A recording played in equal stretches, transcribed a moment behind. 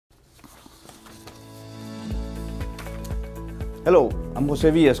Hello, I'm Jose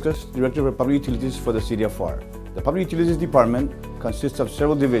Villescas, Director of Public Utilities for the City of Pharr. The Public Utilities Department consists of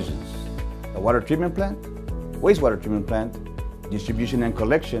several divisions: the water treatment plant, wastewater treatment plant, distribution and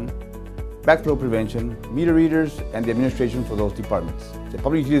collection, backflow prevention, meter readers, and the administration for those departments. The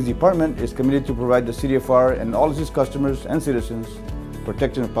Public Utilities Department is committed to provide the City of Pharr and all of its customers and citizens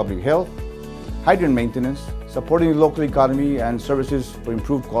protection of public health, hydrant maintenance, supporting the local economy, and services for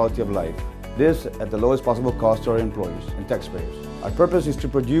improved quality of life. This at the lowest possible cost to our employees and taxpayers. Our purpose is to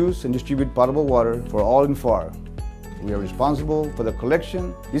produce and distribute potable water for all in Pharr. We are responsible for the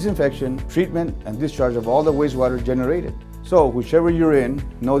collection, disinfection, treatment, and discharge of all the wastewater generated. So, whichever you're in,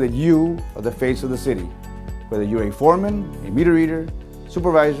 know that you are the face of the city. Whether you're a foreman, a meter reader,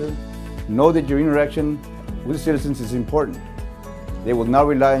 supervisor, know that your interaction with citizens is important. They will now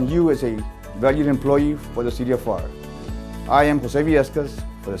rely on you as a valued employee for the City of Pharr. I am Jose Villescas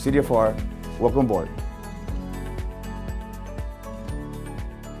for the City of Pharr. Welcome aboard.